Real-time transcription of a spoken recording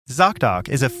ZocDoc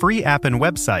is a free app and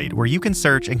website where you can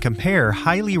search and compare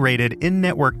highly rated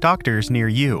in-network doctors near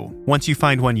you. Once you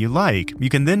find one you like, you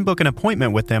can then book an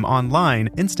appointment with them online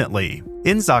instantly.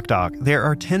 In ZocDoc, there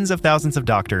are tens of thousands of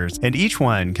doctors, and each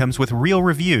one comes with real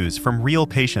reviews from real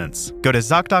patients. Go to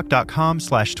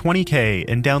ZocDoc.com/20K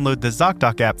and download the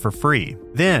ZocDoc app for free.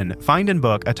 Then, find and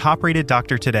book a top-rated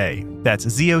doctor today. That's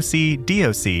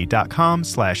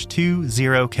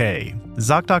ZocDoc.com/20K.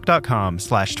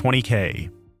 ZocDoc.com/20K.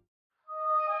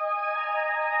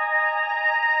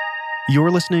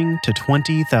 You're listening to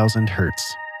 20,000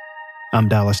 Hertz. I'm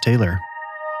Dallas Taylor.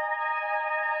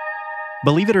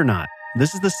 Believe it or not,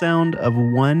 this is the sound of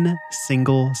one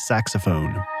single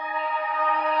saxophone.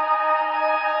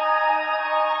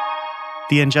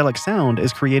 The angelic sound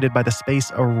is created by the space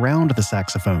around the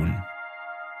saxophone.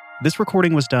 This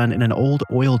recording was done in an old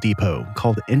oil depot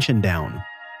called Inchindown.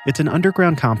 It's an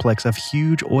underground complex of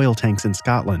huge oil tanks in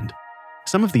Scotland.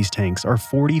 Some of these tanks are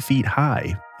 40 feet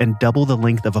high and double the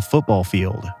length of a football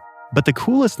field. But the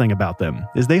coolest thing about them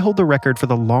is they hold the record for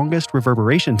the longest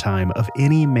reverberation time of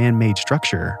any man-made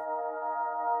structure.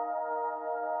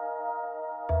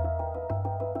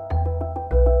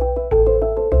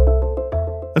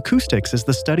 Acoustics is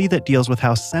the study that deals with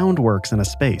how sound works in a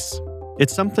space.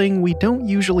 It's something we don't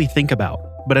usually think about,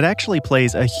 but it actually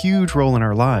plays a huge role in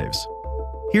our lives.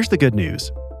 Here's the good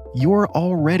news. You're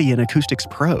already an acoustics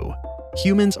pro.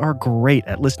 Humans are great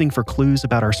at listening for clues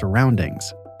about our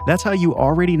surroundings. That's how you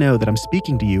already know that I'm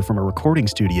speaking to you from a recording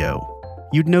studio.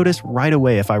 You'd notice right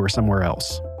away if I were somewhere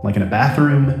else, like in a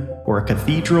bathroom or a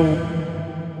cathedral.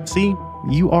 See,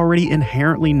 you already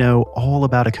inherently know all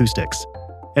about acoustics.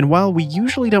 And while we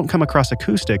usually don't come across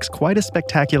acoustics quite as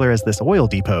spectacular as this oil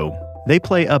depot, they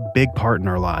play a big part in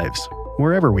our lives,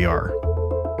 wherever we are.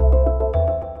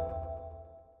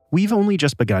 We've only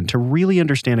just begun to really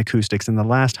understand acoustics in the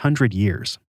last 100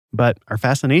 years, but our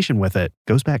fascination with it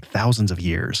goes back thousands of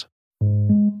years.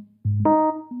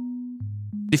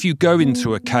 If you go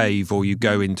into a cave or you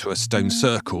go into a stone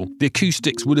circle, the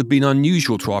acoustics would have been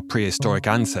unusual to our prehistoric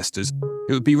ancestors.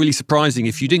 It would be really surprising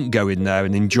if you didn't go in there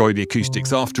and enjoy the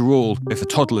acoustics. After all, if a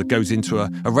toddler goes into a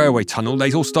railway tunnel,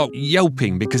 they all start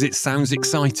yelping because it sounds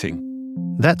exciting.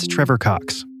 That's Trevor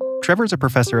Cox. Trevor's a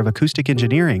professor of acoustic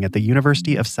engineering at the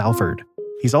University of Salford.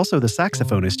 He's also the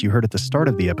saxophonist you heard at the start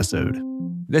of the episode.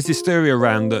 There's this theory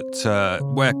around that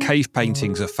where cave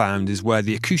paintings are found is where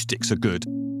the acoustics are good.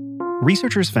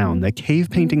 Researchers found that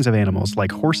cave paintings of animals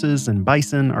like horses and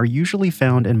bison are usually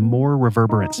found in more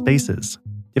reverberant spaces.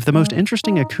 If the most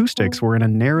interesting acoustics were in a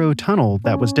narrow tunnel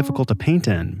that was difficult to paint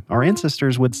in, our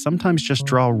ancestors would sometimes just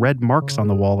draw red marks on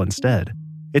the wall instead.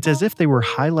 It's as if they were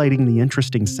highlighting the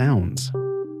interesting sounds.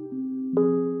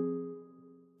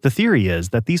 The theory is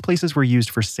that these places were used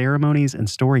for ceremonies and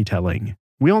storytelling.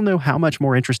 We all know how much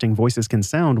more interesting voices can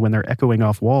sound when they're echoing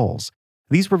off walls.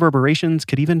 These reverberations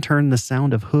could even turn the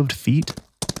sound of hooved feet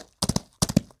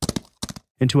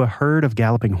into a herd of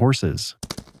galloping horses.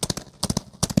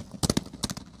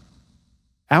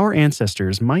 Our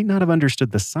ancestors might not have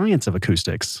understood the science of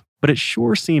acoustics, but it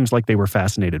sure seems like they were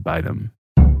fascinated by them.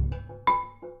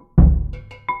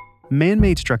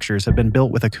 Man-made structures have been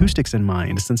built with acoustics in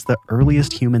mind since the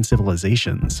earliest human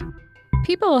civilizations.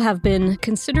 People have been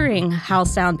considering how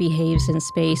sound behaves in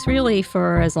space really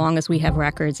for as long as we have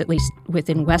records, at least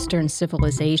within Western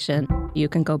civilization. You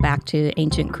can go back to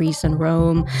ancient Greece and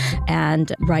Rome,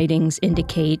 and writings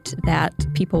indicate that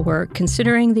people were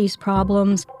considering these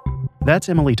problems. That's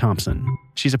Emily Thompson.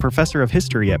 She's a professor of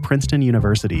history at Princeton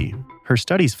University. Her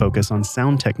studies focus on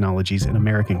sound technologies in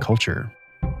American culture.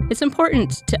 It's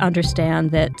important to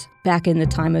understand that back in the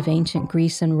time of ancient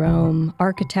Greece and Rome,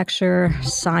 architecture,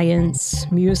 science,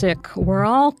 music were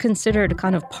all considered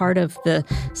kind of part of the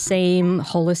same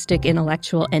holistic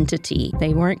intellectual entity.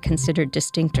 They weren't considered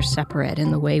distinct or separate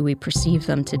in the way we perceive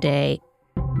them today.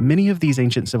 Many of these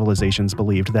ancient civilizations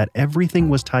believed that everything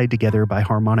was tied together by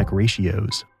harmonic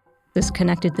ratios. This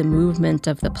connected the movement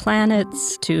of the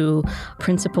planets to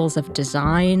principles of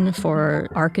design for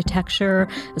architecture,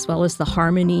 as well as the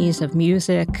harmonies of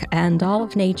music, and all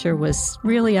of nature was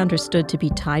really understood to be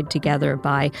tied together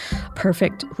by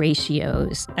perfect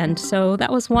ratios. And so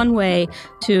that was one way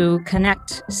to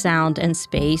connect sound and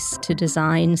space, to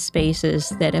design spaces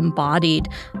that embodied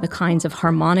the kinds of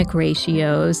harmonic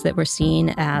ratios that were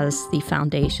seen as the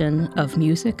foundation of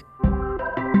music.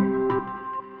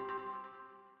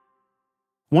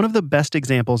 One of the best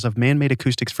examples of man-made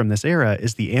acoustics from this era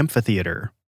is the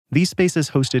amphitheater. These spaces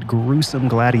hosted gruesome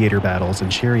gladiator battles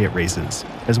and chariot races,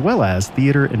 as well as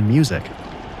theater and music.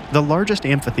 The largest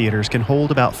amphitheaters can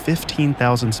hold about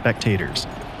 15,000 spectators.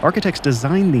 Architects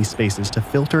designed these spaces to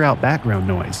filter out background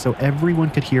noise so everyone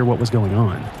could hear what was going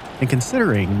on. And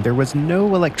considering there was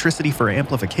no electricity for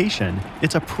amplification,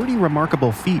 it's a pretty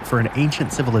remarkable feat for an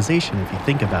ancient civilization if you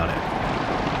think about it.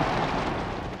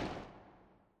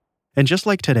 And just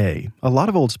like today, a lot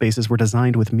of old spaces were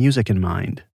designed with music in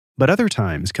mind. But other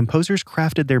times, composers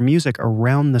crafted their music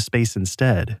around the space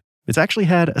instead. It's actually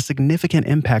had a significant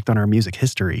impact on our music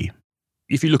history.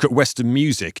 If you look at Western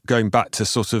music, going back to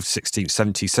sort of 16th,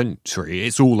 17th century,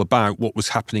 it's all about what was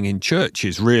happening in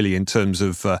churches, really, in terms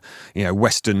of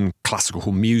Western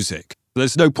classical music.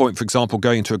 There's no point, for example,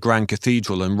 going to a grand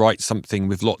cathedral and write something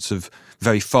with lots of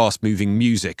very fast-moving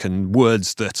music and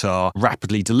words that are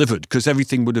rapidly delivered, because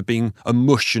everything would have been a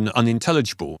mush and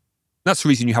unintelligible. That's the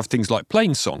reason you have things like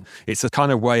plainsong. It's a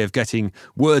kind of way of getting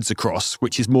words across,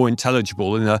 which is more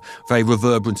intelligible in a very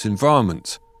reverberant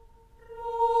environment.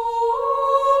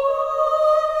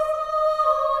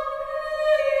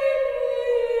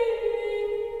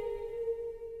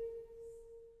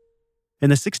 In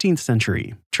the 16th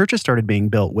century, churches started being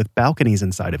built with balconies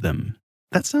inside of them.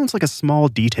 That sounds like a small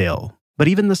detail, but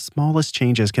even the smallest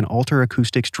changes can alter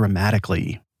acoustics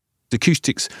dramatically. The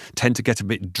acoustics tend to get a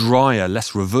bit drier,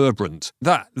 less reverberant.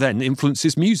 That then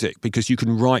influences music because you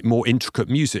can write more intricate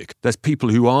music. There's people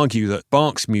who argue that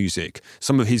Bach's music,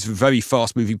 some of his very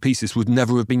fast-moving pieces, would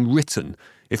never have been written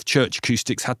if church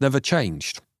acoustics had never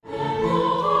changed.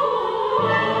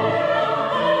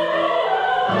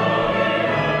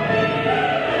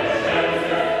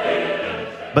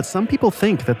 But some people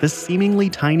think that this seemingly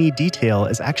tiny detail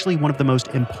is actually one of the most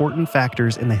important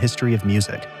factors in the history of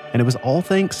music, and it was all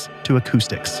thanks to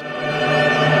acoustics.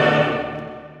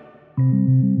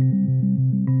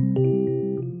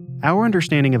 Our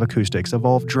understanding of acoustics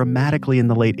evolved dramatically in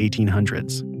the late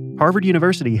 1800s. Harvard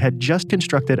University had just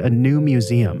constructed a new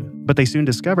museum, but they soon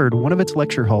discovered one of its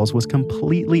lecture halls was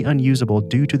completely unusable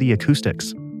due to the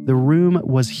acoustics. The room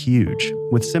was huge,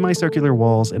 with semicircular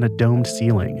walls and a domed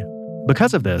ceiling.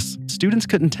 Because of this, students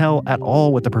couldn't tell at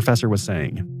all what the professor was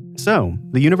saying. So,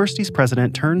 the university's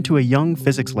president turned to a young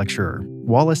physics lecturer,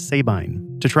 Wallace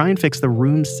Sabine, to try and fix the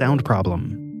room's sound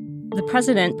problem. The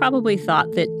president probably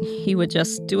thought that he would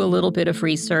just do a little bit of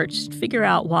research, figure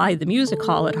out why the music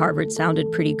hall at Harvard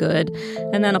sounded pretty good,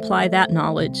 and then apply that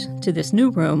knowledge to this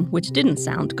new room, which didn't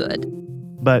sound good.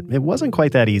 But it wasn't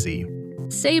quite that easy.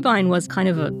 Sabine was kind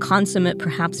of a consummate,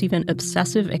 perhaps even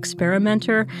obsessive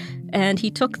experimenter, and he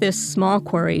took this small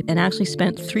quarry and actually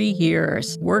spent 3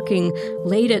 years working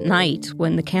late at night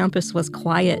when the campus was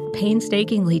quiet,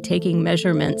 painstakingly taking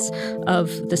measurements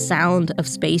of the sound of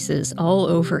spaces all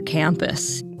over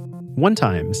campus. One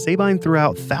time, Sabine threw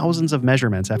out thousands of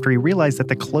measurements after he realized that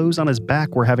the clothes on his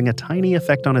back were having a tiny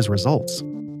effect on his results.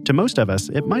 To most of us,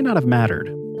 it might not have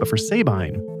mattered, but for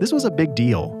Sabine, this was a big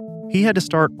deal. He had to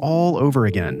start all over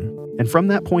again, and from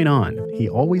that point on, he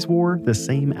always wore the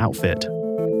same outfit.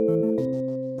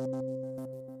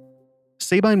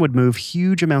 Sabine would move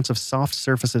huge amounts of soft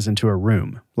surfaces into a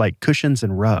room, like cushions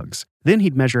and rugs. Then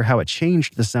he'd measure how it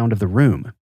changed the sound of the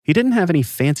room. He didn't have any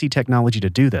fancy technology to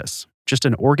do this, just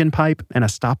an organ pipe and a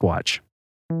stopwatch.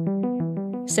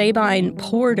 Sabine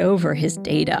pored over his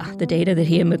data, the data that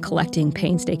he had been collecting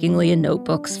painstakingly in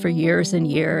notebooks for years and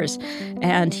years,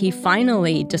 and he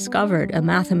finally discovered a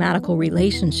mathematical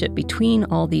relationship between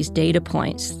all these data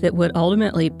points that would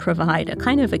ultimately provide a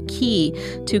kind of a key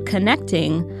to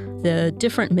connecting the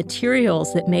different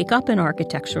materials that make up an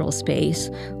architectural space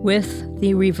with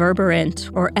the reverberant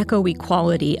or echoey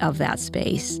quality of that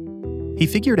space. He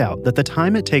figured out that the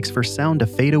time it takes for sound to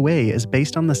fade away is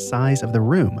based on the size of the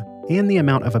room and the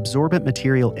amount of absorbent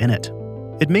material in it.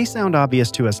 It may sound obvious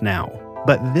to us now,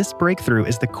 but this breakthrough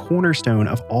is the cornerstone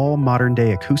of all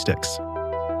modern-day acoustics.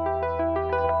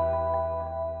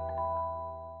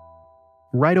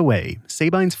 Right away,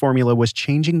 Sabine's formula was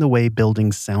changing the way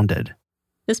buildings sounded.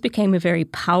 This became a very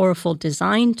powerful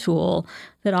design tool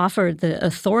that offered the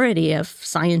authority of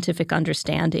scientific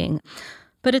understanding.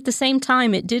 But at the same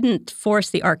time, it didn't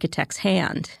force the architect's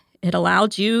hand. It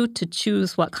allowed you to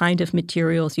choose what kind of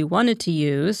materials you wanted to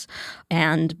use,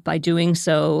 and by doing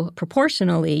so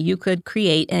proportionally, you could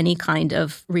create any kind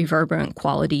of reverberant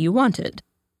quality you wanted.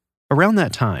 Around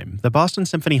that time, the Boston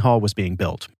Symphony Hall was being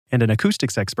built, and an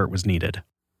acoustics expert was needed.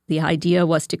 The idea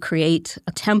was to create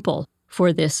a temple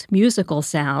for this musical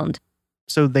sound.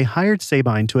 So they hired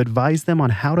Sabine to advise them on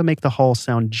how to make the hall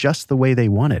sound just the way they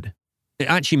wanted. It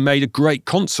actually made a great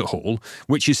concert hall,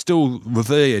 which is still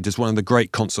revered as one of the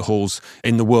great concert halls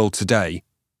in the world today.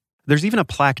 There's even a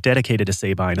plaque dedicated to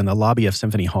Sabine in the lobby of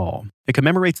Symphony Hall. It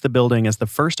commemorates the building as the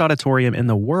first auditorium in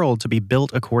the world to be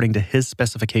built according to his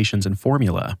specifications and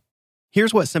formula.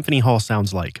 Here's what Symphony Hall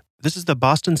sounds like. This is the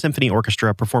Boston Symphony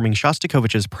Orchestra performing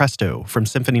Shostakovich's Presto from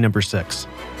Symphony No. 6.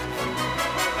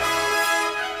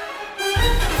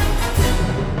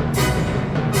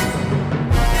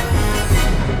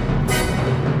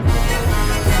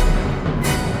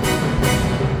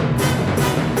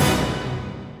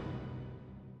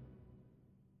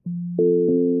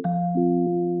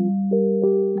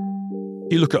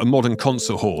 You look at a modern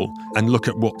concert hall and look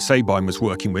at what Sabine was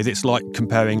working with, it's like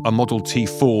comparing a Model T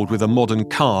Ford with a modern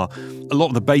car. A lot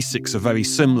of the basics are very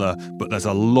similar, but there's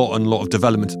a lot of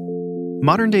development.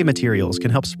 Modern-day materials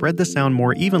can help spread the sound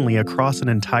more evenly across an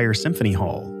entire symphony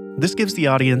hall. This gives the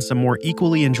audience a more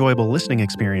equally enjoyable listening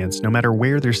experience no matter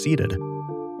where they're seated.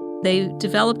 They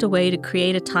developed a way to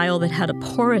create a tile that had a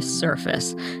porous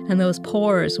surface, and those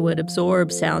pores would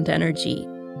absorb sound energy.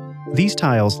 These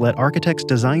tiles let architects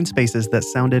design spaces that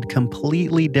sounded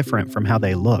completely different from how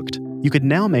they looked. You could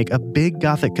now make a big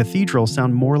Gothic cathedral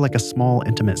sound more like a small,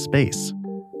 intimate space.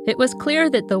 It was clear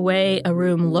that the way a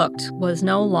room looked was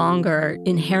no longer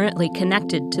inherently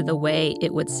connected to the way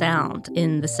it would sound,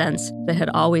 in the sense that had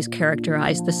always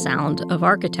characterized the sound of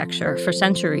architecture for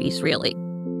centuries, really.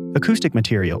 Acoustic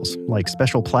materials, like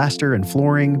special plaster and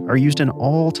flooring, are used in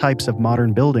all types of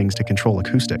modern buildings to control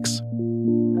acoustics.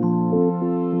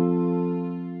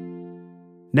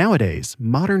 Nowadays,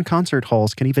 modern concert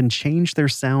halls can even change their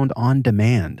sound on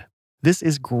demand. This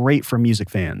is great for music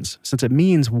fans, since it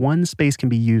means one space can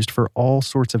be used for all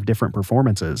sorts of different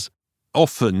performances.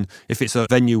 Often, if it's a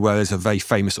venue where there's a very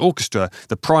famous orchestra,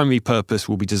 the primary purpose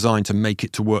will be designed to make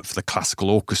it to work for the classical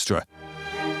orchestra.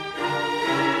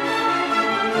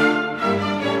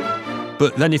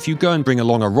 But then if you go and bring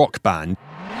along a rock band,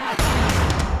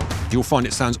 you'll find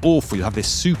it sounds awful. You have this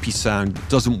soupy sound that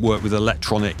doesn't work with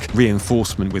electronic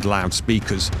reinforcement with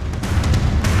loudspeakers.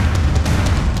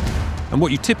 And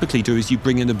what you typically do is you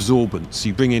bring in absorbents.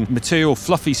 You bring in material,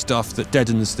 fluffy stuff that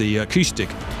deadens the acoustic.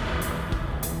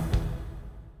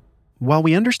 While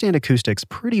we understand acoustics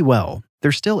pretty well,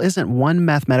 there still isn't one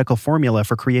mathematical formula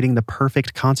for creating the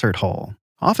perfect concert hall.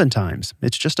 Oftentimes,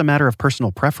 it's just a matter of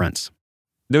personal preference.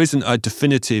 There isn't a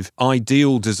definitive,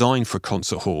 ideal design for a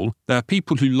concert hall. There are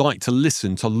people who like to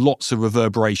listen to lots of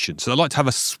reverberation. So they like to have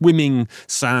a swimming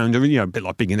sound, or, a bit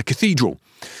like being in a cathedral.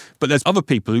 But there's other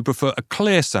people who prefer a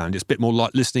clear sound. It's a bit more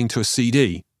like listening to a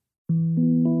CD.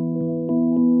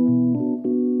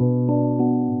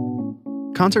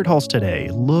 Concert halls today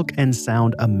look and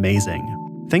sound amazing.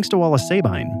 Thanks to Wallace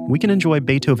Sabine, we can enjoy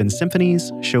Beethoven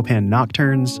symphonies, Chopin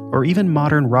nocturnes, or even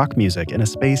modern rock music in a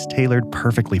space tailored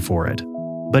perfectly for it.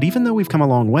 But even though we've come a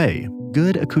long way,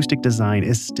 good acoustic design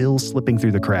is still slipping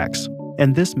through the cracks,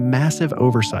 and this massive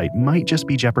oversight might just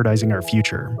be jeopardizing our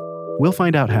future. We'll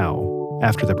find out how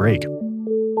after the break.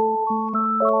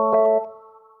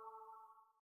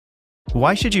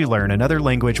 Why should you learn another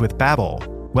language with Babbel?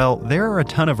 Well, there are a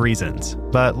ton of reasons,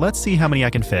 but let's see how many I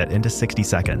can fit into 60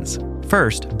 seconds.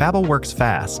 First, Babbel works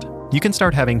fast. You can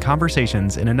start having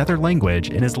conversations in another language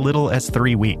in as little as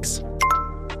 3 weeks.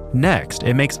 Next,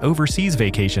 it makes overseas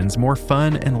vacations more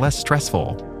fun and less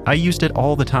stressful. I used it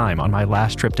all the time on my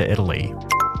last trip to Italy.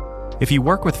 If you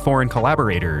work with foreign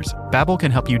collaborators, Babbel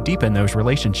can help you deepen those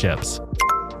relationships.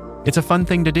 It's a fun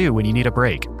thing to do when you need a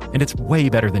break, and it's way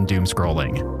better than doom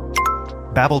scrolling.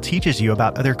 Babbel teaches you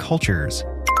about other cultures.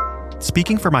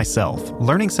 Speaking for myself,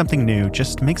 learning something new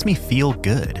just makes me feel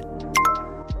good.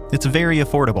 It's very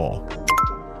affordable.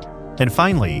 And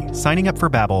finally, signing up for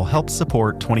Babbel helps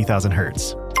support 20,000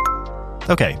 Hertz.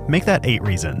 Okay, make that 8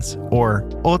 reasons, or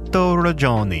 8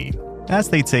 ragioni, as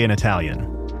they'd say in Italian.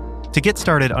 To get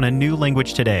started on a new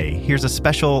language today, here's a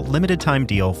special limited-time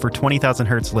deal for 20,000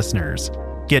 Hertz listeners.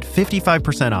 Get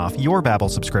 55% off your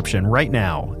Babbel subscription right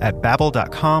now at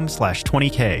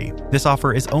babbel.com/20k. This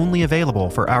offer is only available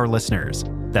for our listeners.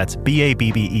 That's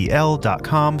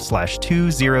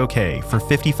babbel.com/20k for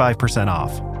 55%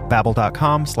 off.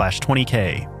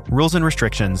 babbel.com/20k. Rules and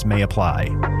restrictions may apply.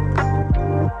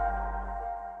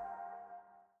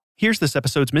 Here's this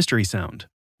episode's mystery sound.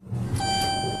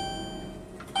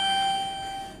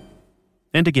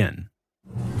 And again.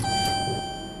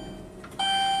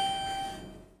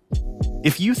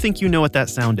 If you think you know what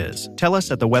that sound is, tell us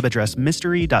at the web address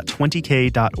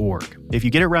mystery.20k.org. If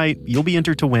you get it right, you'll be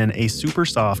entered to win a super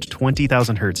soft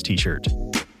 20,000 Hertz t-shirt.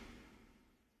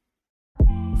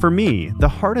 For me, the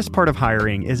hardest part of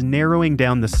hiring is narrowing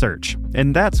down the search,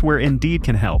 and that's where Indeed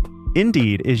can help.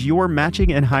 Indeed is your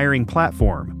matching and hiring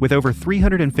platform with over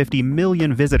 350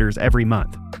 million visitors every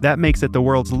month. That makes it the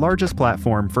world's largest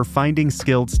platform for finding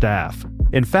skilled staff.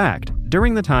 In fact,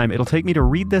 during the time it'll take me to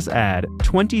read this ad,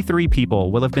 23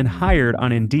 people will have been hired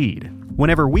on Indeed.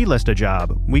 Whenever we list a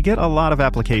job, we get a lot of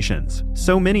applications.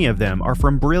 So many of them are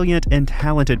from brilliant and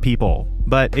talented people.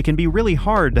 But it can be really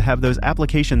hard to have those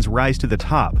applications rise to the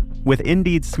top. With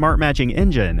Indeed's Smart Matching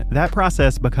Engine, that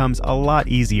process becomes a lot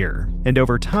easier. And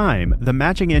over time, the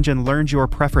matching engine learns your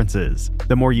preferences.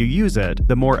 The more you use it,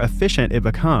 the more efficient it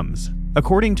becomes.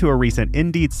 According to a recent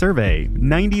Indeed survey,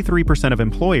 93% of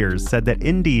employers said that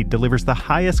Indeed delivers the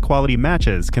highest quality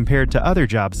matches compared to other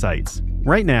job sites.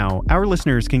 Right now, our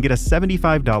listeners can get a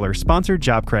 $75 sponsored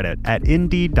job credit at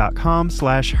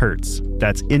Indeed.com/Hertz.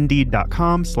 That's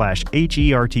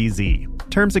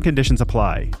Indeed.com/HERTZ. Terms and conditions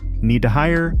apply. Need to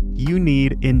hire? You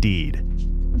need Indeed.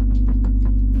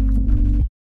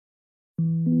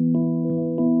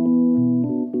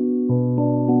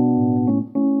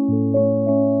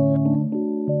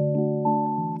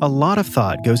 A lot of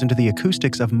thought goes into the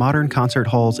acoustics of modern concert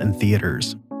halls and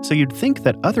theaters. So you'd think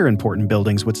that other important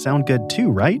buildings would sound good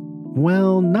too, right?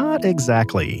 Well, not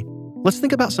exactly. Let's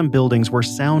think about some buildings where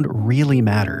sound really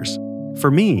matters.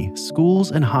 For me, schools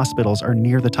and hospitals are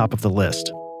near the top of the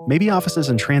list. Maybe offices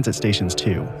and transit stations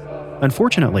too.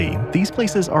 Unfortunately, these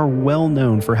places are well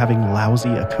known for having lousy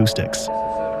acoustics.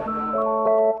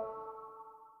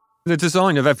 The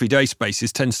design of everyday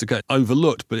spaces tends to get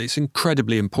overlooked, but it's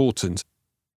incredibly important.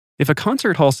 If a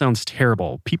concert hall sounds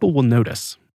terrible, people will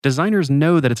notice. Designers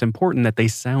know that it's important that they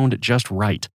sound just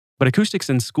right. But acoustics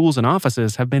in schools and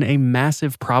offices have been a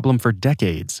massive problem for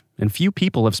decades, and few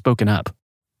people have spoken up.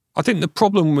 I think the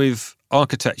problem with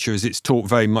architecture is it's taught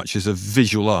very much as a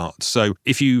visual art. So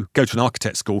if you go to an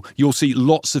architect school, you'll see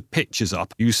lots of pictures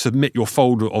up. You submit your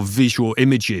folder of visual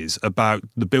images about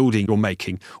the building you're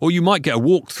making. Or you might get a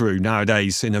walkthrough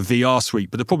nowadays in a VR suite,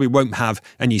 but it probably won't have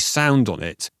any sound on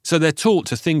it. So they're taught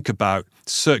to think about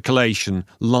circulation,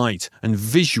 light and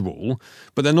visual,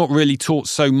 but they're not really taught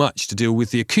so much to deal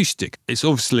with the acoustic. It's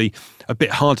obviously a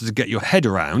bit harder to get your head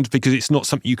around because it's not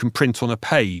something you can print on a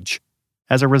page.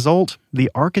 As a result, the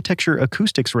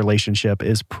architecture-acoustics relationship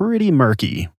is pretty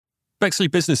murky. Bexley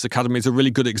Business Academy is a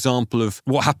really good example of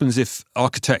what happens if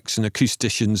architects and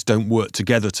acousticians don't work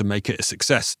together to make it a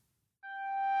success.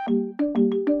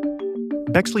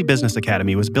 Bexley Business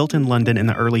Academy was built in London in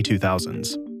the early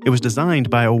 2000s. It was designed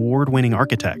by award-winning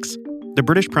architects. The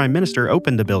British Prime Minister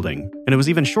opened the building, and it was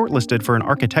even shortlisted for an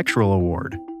architectural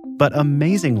award. But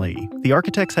amazingly, the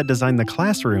architects had designed the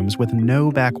classrooms with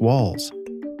no back walls.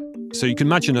 So you can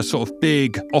imagine a sort of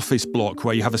big office block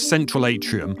where you have a central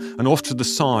atrium, and off to the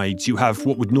sides you have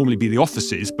what would normally be the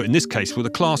offices, but in this case were the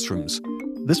classrooms.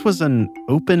 This was an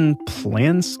open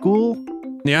plan school?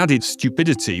 The added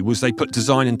stupidity was they put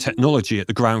design and technology at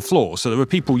the ground floor, so there were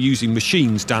people using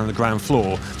machines down the ground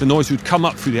floor. The noise would come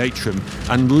up through the atrium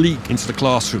and leak into the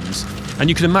classrooms. And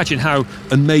you can imagine how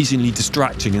amazingly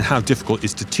distracting and how difficult it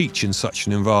is to teach in such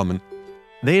an environment.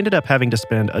 They ended up having to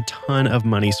spend a ton of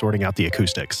money sorting out the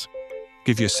acoustics.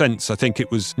 Give you a sense, I think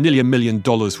it was nearly $1 million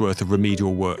worth of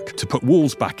remedial work to put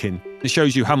walls back in. It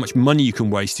shows you how much money you can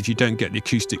waste if you don't get the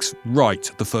acoustics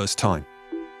right the first time.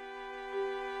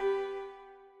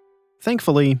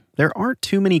 Thankfully, there aren't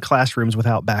too many classrooms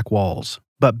without back walls,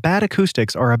 but bad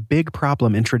acoustics are a big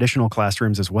problem in traditional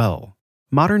classrooms as well.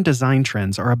 Modern design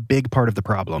trends are a big part of the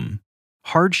problem.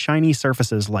 Hard, shiny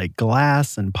surfaces like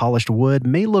glass and polished wood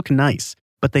may look nice,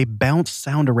 but they bounce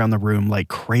sound around the room like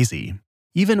crazy.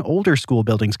 Even older school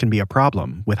buildings can be a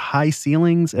problem, with high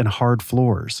ceilings and hard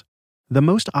floors. The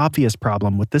most obvious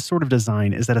problem with this sort of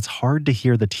design is that it's hard to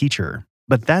hear the teacher,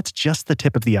 but that's just the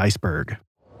tip of the iceberg.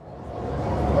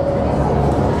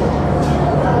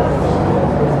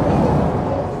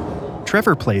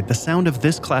 Trevor played the sound of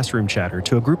this classroom chatter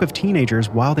to a group of teenagers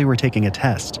while they were taking a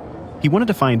test. He wanted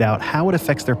to find out how it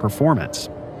affects their performance.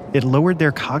 It lowered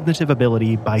their cognitive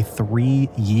ability by 3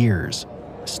 years.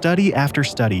 Study after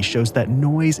study shows that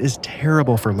noise is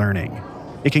terrible for learning.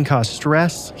 It can cause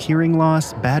stress, hearing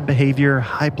loss, bad behavior,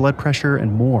 high blood pressure,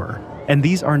 and more. And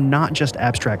these are not just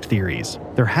abstract theories.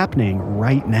 They're happening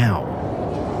right now.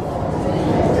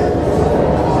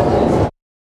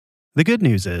 The good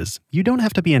news is, you don't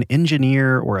have to be an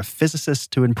engineer or a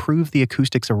physicist to improve the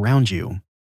acoustics around you.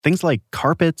 Things like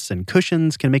carpets and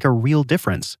cushions can make a real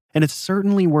difference, and it's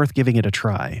certainly worth giving it a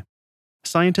try.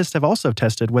 Scientists have also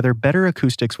tested whether better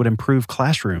acoustics would improve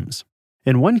classrooms.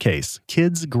 In one case,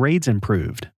 kids' grades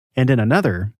improved, and in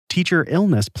another, teacher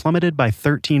illness plummeted by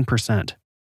 13%.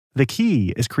 The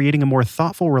key is creating a more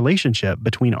thoughtful relationship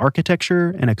between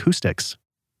architecture and acoustics.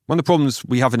 One of the problems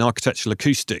we have in architectural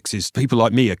acoustics is people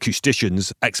like me,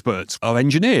 acousticians, experts, are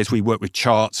engineers. We work with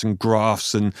charts and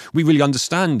graphs and we really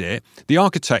understand it. The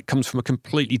architect comes from a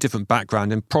completely different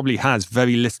background and probably has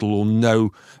very little or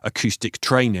no acoustic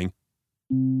training.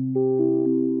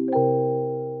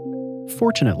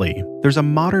 Unfortunately, there's a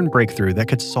modern breakthrough that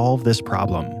could solve this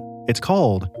problem. It's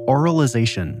called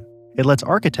auralization. It lets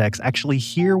architects actually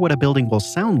hear what a building will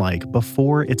sound like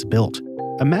before it's built.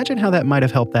 Imagine how that might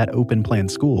have helped that open plan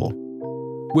school.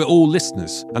 We're all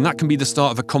listeners, and that can be the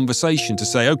start of a conversation to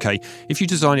say, okay, if you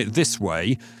design it this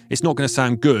way, it's not going to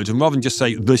sound good. And rather than just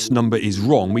say, this number is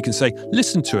wrong, we can say,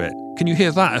 listen to it. Can you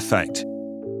hear that effect?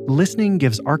 Listening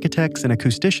gives architects and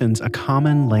acousticians a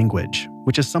common language,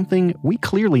 which is something we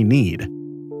clearly need.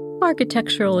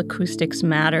 Architectural acoustics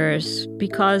matters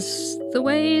because the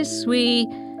ways we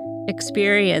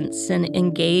experience and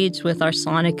engage with our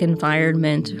sonic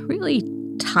environment really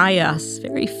tie us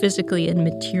very physically and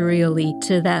materially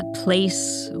to that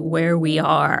place where we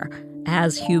are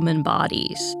as human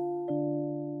bodies.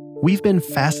 We've been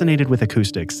fascinated with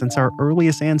acoustics since our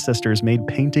earliest ancestors made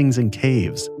paintings in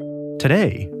caves.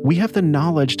 Today, we have the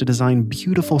knowledge to design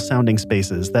beautiful sounding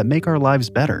spaces that make our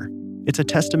lives better. It's a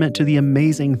testament to the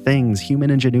amazing things human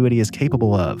ingenuity is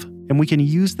capable of, and we can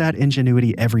use that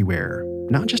ingenuity everywhere,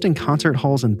 not just in concert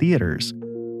halls and theaters.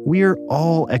 We're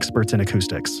all experts in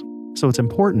acoustics, so it's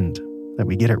important that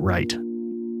we get it right.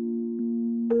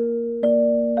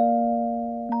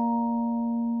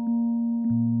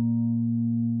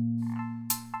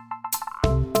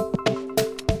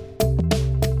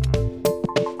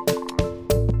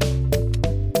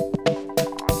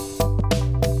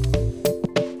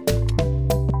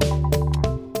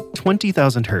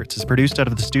 "20,000 Hertz" is produced out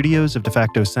of the studios of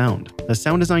DeFacto Sound, a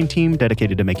sound design team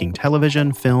dedicated to making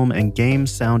television, film, and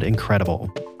games sound incredible.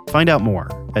 Find out more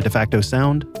at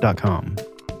defactosound.com.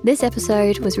 This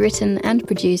episode was written and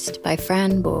produced by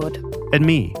Fran Board. And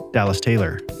me, Dallas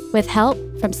Taylor. With help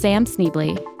from Sam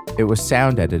Sneebly. It was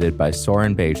sound edited by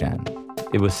Soren Bejan.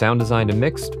 It was sound designed and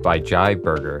mixed by Jai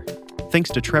Berger. Thanks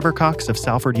to Trevor Cox of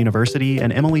Salford University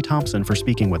and Emily Thompson for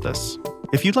speaking with us.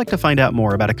 If you'd like to find out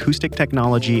more about acoustic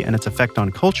technology and its effect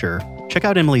on culture, check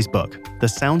out Emily's book, The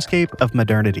Soundscape of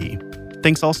Modernity.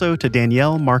 Thanks also to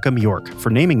Danielle Markham York for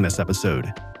naming this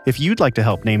episode. If you'd like to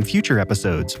help name future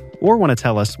episodes, or want to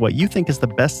tell us what you think is the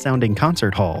best sounding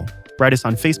concert hall, write us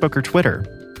on Facebook or Twitter.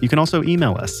 You can also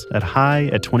email us at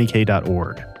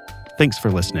hi@20k.org. Thanks for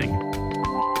listening.